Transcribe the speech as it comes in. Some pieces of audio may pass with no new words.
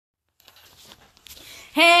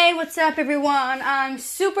Hey, what's up everyone? I'm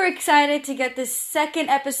super excited to get this second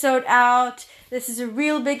episode out. This is a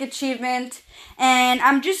real big achievement, and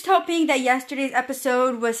I'm just hoping that yesterday's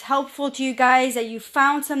episode was helpful to you guys, that you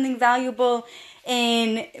found something valuable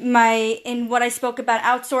in what I spoke about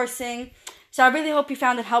outsourcing. So I really hope you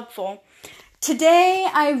found it helpful. Today,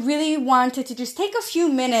 I really wanted to just take a few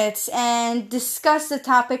minutes and discuss the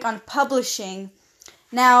topic on publishing.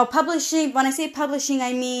 Now, publishing, when I say publishing,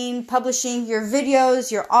 I mean publishing your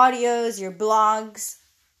videos, your audios, your blogs.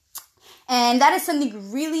 And that is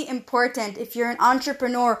something really important if you're an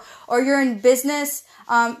entrepreneur or you're in business.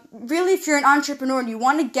 Really, if you're an entrepreneur and you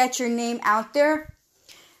want to get your name out there,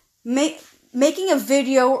 making a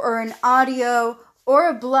video or an audio or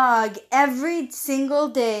a blog every single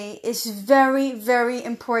day is very, very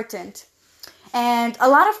important. And a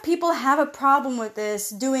lot of people have a problem with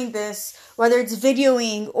doing this, whether it's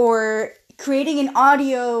videoing or creating an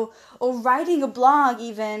audio or writing a blog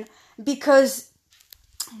even, because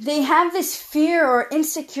they have this fear or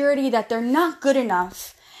insecurity that they're not good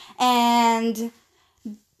enough and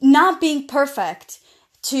not being perfect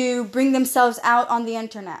to bring themselves out on the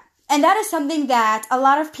internet. And that is something that a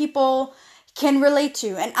lot of people can relate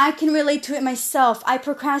to, and I can relate to it myself. I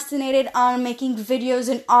procrastinated on making videos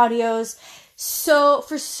and audios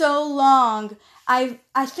for so long. I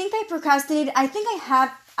think I procrastinated. I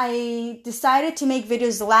decided to make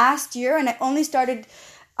videos last year, and I only started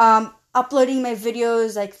uploading my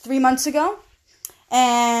videos like 3 months ago.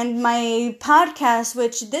 And my podcast,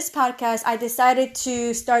 this podcast, I decided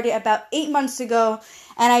to start it about 8 months ago,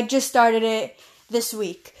 and I just started it this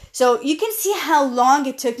week. So you can see how long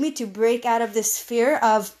it took me to break out of this fear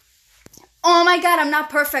of, oh my God, I'm not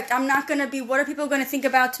perfect. I'm not gonna be. What are people gonna think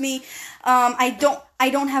about me? I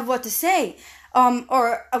don't have what to say.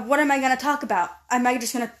 Or what am I gonna talk about? Am I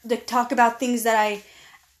just gonna talk about things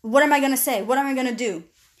what am I gonna say? What am I gonna do?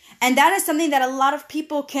 And that is something that a lot of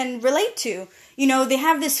people can relate to. You know, they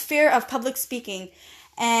have this fear of public speaking,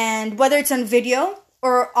 and whether it's on video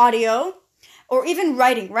or audio, or even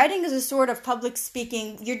writing. Writing is a sort of public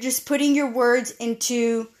speaking. You're just putting your words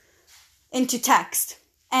into text,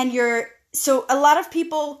 and so a lot of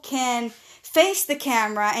people can face the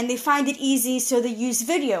camera and they find it easy, so they use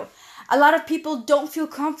video. A lot of people don't feel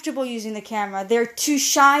comfortable using the camera. They're too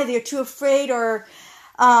shy, they're too afraid, or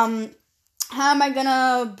how am I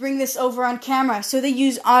gonna bring this over on camera? So they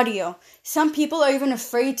use audio. Some people are even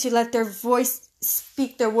afraid to let their voice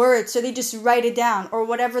speak their words, so they just write it down or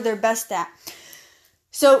whatever they're best at.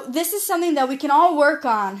 So this is something that we can all work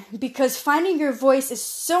on, because finding your voice is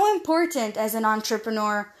so important as an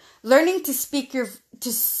entrepreneur. Learning to say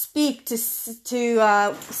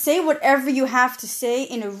whatever you have to say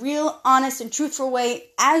in a real, honest, and truthful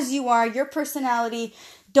way as you are, your personality.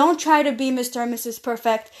 Don't try to be Mr. and Mrs.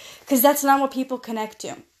 Perfect, because that's not what people connect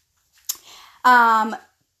to.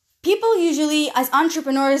 People usually, as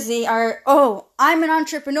entrepreneurs, they are, oh, I'm an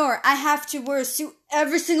entrepreneur. I have to wear a suit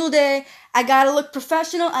every single day. I gotta look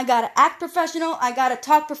professional. I gotta act professional. I gotta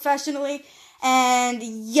talk professionally. And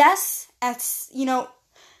yes,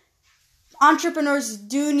 entrepreneurs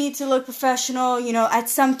do need to look professional. At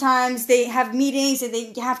sometimes they have meetings and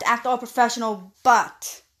they have to act all professional.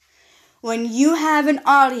 But when you have an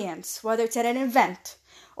audience, whether it's at an event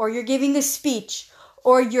or you're giving a speech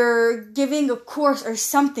or you're giving a course or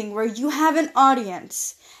something where you have an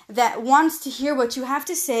audience that wants to hear what you have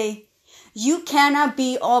to say, you cannot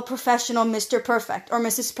be all professional Mr. Perfect or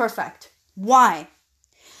Mrs. Perfect. Why?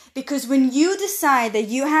 Because when you decide that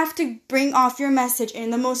you have to bring off your message in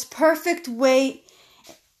the most perfect way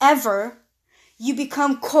ever, you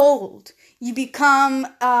become cold. You become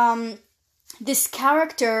this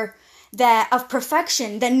character of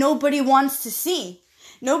perfection that nobody wants to see.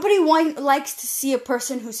 Nobody likes to see a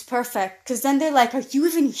person who's perfect, because then they're like, are you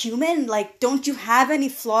even human? Like, don't you have any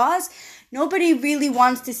flaws? Nobody really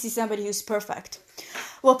wants to see somebody who's perfect.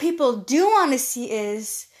 What people do want to see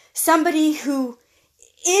is somebody who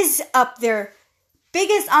is up there,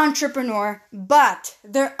 biggest entrepreneur, but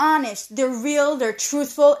they're honest, they're real, they're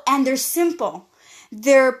truthful, and they're simple.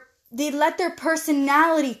 They let their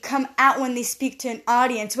personality come out when they speak to an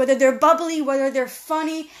audience, whether they're bubbly, whether they're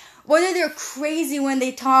funny, whether they're crazy when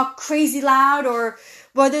they talk crazy loud, or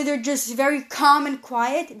whether they're just very calm and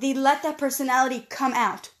quiet. They let that personality come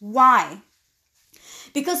out. Why?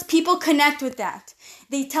 Because people connect with that.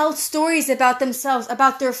 They tell stories about themselves,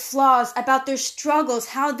 about their flaws, about their struggles,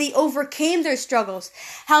 how they overcame their struggles,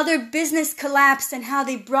 how their business collapsed and how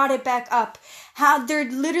they brought it back up, how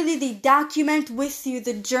they document with you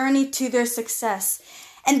the journey to their success.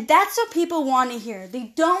 And that's what people want to hear.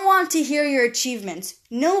 They don't want to hear your achievements.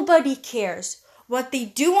 Nobody cares. What they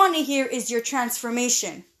do want to hear is your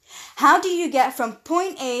transformation. How do you get from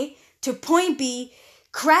point A to point B,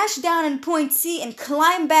 crash down in point C, and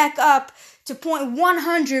climb back up to point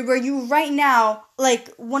 100, where you right now, like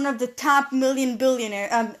one of the top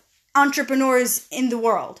billionaire entrepreneurs in the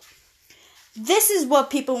world? This is what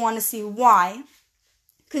people want to see. Why?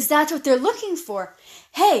 Because that's what they're looking for.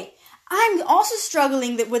 Hey, I'm also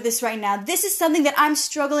struggling with this right now. This is something that I'm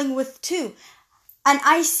struggling with too. And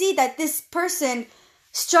I see that this person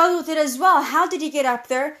struggled with it as well. How did he get up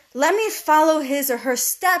there? Let me follow his or her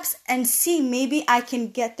steps and see maybe I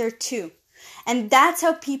can get there too. And that's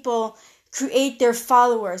how people create their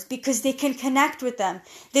followers, because they can connect with them.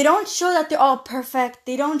 They don't show that they're all perfect.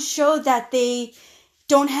 They don't show that they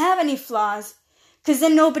don't have any flaws, because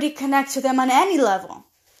then nobody connects with them on any level.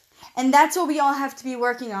 And that's what we all have to be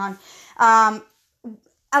working on. A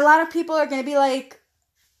lot of people are going to be like,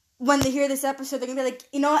 when they hear this episode, they're going to be like,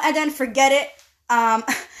 you know what, Eden, forget it.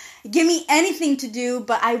 Give me anything to do,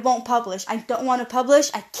 but I won't publish. I don't want to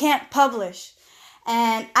publish. I can't publish.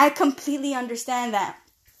 And I completely understand that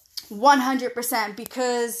 100%,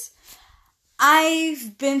 because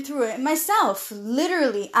I've been through it myself.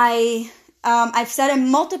 Literally, I've said it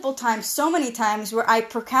multiple times, so many times, where I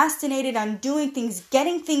procrastinated on doing things,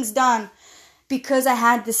 getting things done, because I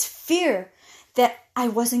had this fear that I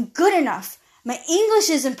wasn't good enough. My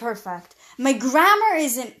English isn't perfect. My grammar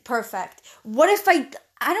isn't perfect. What if I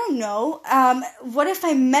don't know, what if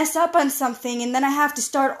I mess up on something and then I have to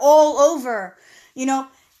start all over? You know,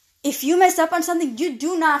 if you mess up on something, you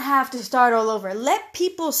do not have to start all over. Let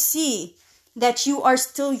people see that you are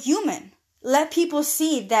still human. Let people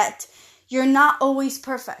see that you're not always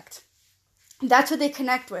perfect. That's what they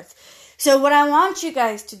connect with. So what I want you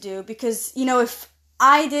guys to do, because, you know, if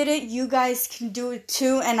I did it, you guys can do it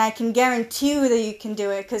too, and I can guarantee you that you can do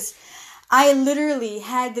it, because I literally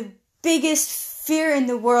had the biggest fear in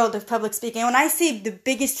the world of public speaking. When I say the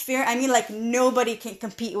biggest fear, I mean like nobody can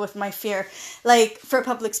compete with my fear, like, for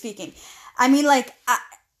public speaking. I mean, like,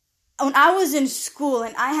 when I was in school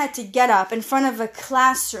and I had to get up in front of a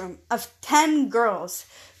classroom of 10 girls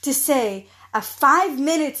to say a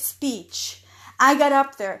 5-minute speech, I got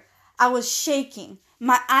up there. I was shaking.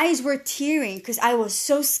 My eyes were tearing because I was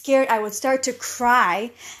so scared I would start to cry.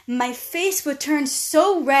 My face would turn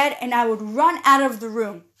so red and I would run out of the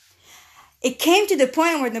room. It came to the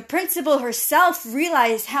point where the principal herself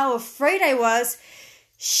realized how afraid I was.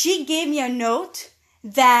 She gave me a note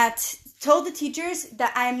that told the teachers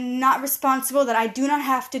that I'm not responsible, that I do not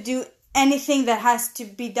have to do anything that has to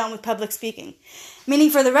be done with public speaking. Meaning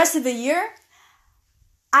for the rest of the year,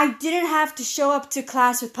 I didn't have to show up to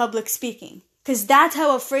class with public speaking. Because that's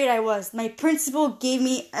how afraid I was. My principal gave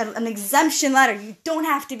me an exemption letter. You don't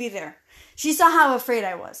have to be there. She saw how afraid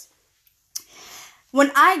I was.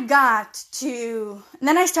 When I got to... And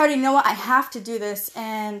then I started, you know what, I have to do this.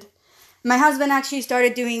 And my husband actually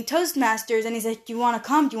started doing Toastmasters. And he's like, do you want to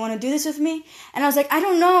come? Do you want to do this with me? And I was like, I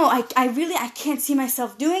don't know. I can't see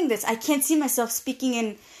myself doing this. I can't see myself speaking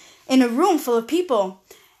in a room full of people.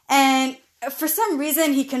 And for some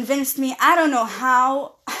reason, he convinced me. I don't know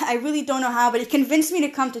how. I really don't know how, but he convinced me to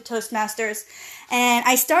come to Toastmasters. And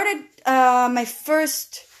I started the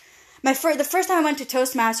first time I went to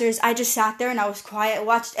Toastmasters, I just sat there and I was quiet,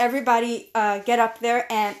 watched everybody get up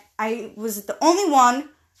there, and I was the only one,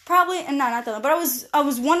 probably, and not the only, but I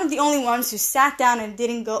was one of the only ones who sat down and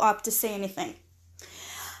didn't go up to say anything.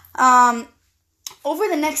 Over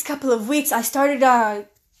the next couple of weeks, I started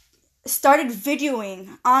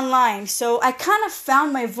videoing online, so I kind of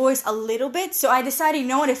found my voice a little bit, so I decided, you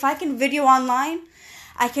know what, if I can video online,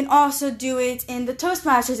 I can also do it in the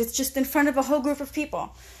Toastmasters. It's just in front of a whole group of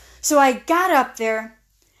people. So I got up there,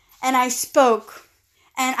 and I spoke,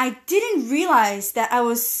 and I didn't realize that I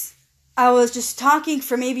was just talking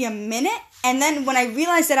for maybe a minute, and then when I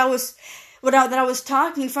realized that I was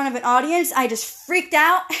talking in front of an audience, I just freaked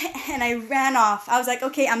out and I ran off. I was like,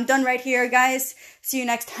 okay, I'm done right here, guys. See you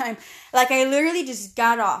next time. Like, I literally just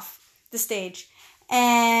got off the stage.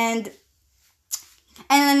 And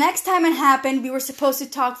the next time it happened, we were supposed to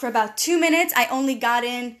talk for about 2 minutes. I only got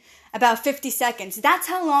in about 50 seconds. That's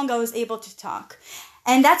how long I was able to talk.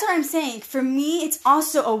 And that's what I'm saying. For me, it's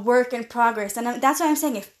also a work in progress. And that's what I'm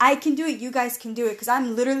saying. If I can do it, you guys can do it. Because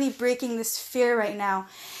I'm literally breaking this fear right now.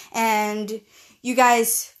 And you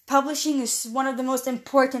guys, publishing is one of the most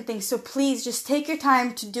important things. So please just take your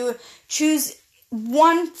time to do it. Choose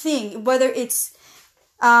one thing, whether it's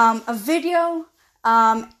a video,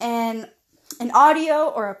 an audio,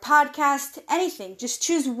 or a podcast, anything. Just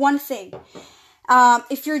choose one thing.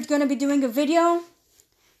 If you're going to be doing a video,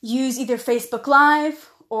 use either Facebook Live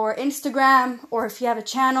or Instagram, or if you have a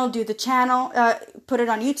channel, do the channel, put it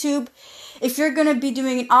on YouTube. If you're going to be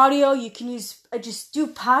doing an audio, you can just do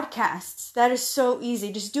podcasts. That is so easy.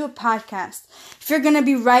 Just do a podcast. If you're going to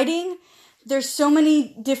be writing, there's so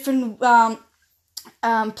many different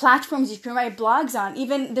platforms you can write blogs on.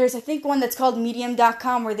 Even there's, I think, one that's called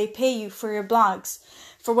medium.com where they pay you for your blogs,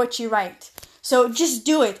 for what you write. So just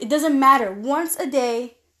do it. It doesn't matter. Once a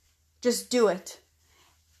day, just do it.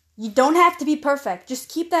 You don't have to be perfect. Just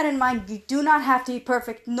keep that in mind. You do not have to be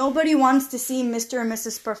perfect. Nobody wants to see Mr. or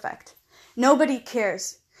Mrs. Perfect. Nobody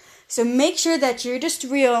cares. So make sure that you're just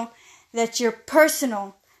real, that you're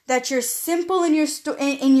personal, that you're simple in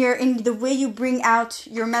your in the way you bring out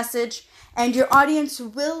your message, and your audience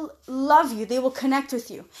will love you. They will connect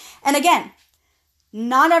with you. And again,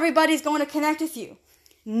 not everybody's going to connect with you.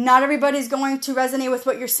 Not everybody's going to resonate with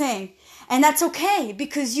what you're saying. And that's okay,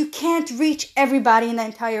 because you can't reach everybody in the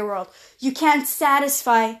entire world. You can't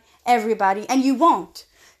satisfy everybody, and you won't.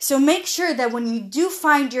 So make sure that when you do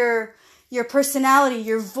find your personality,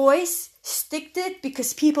 your voice, stick to it,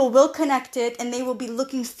 because people will connect it and they will be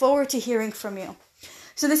looking forward to hearing from you.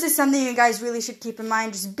 So this is something you guys really should keep in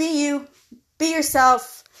mind. Just be you, be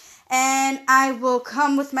yourself, and I will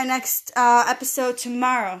come with my next episode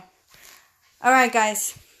tomorrow. All right,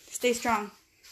 guys, stay strong.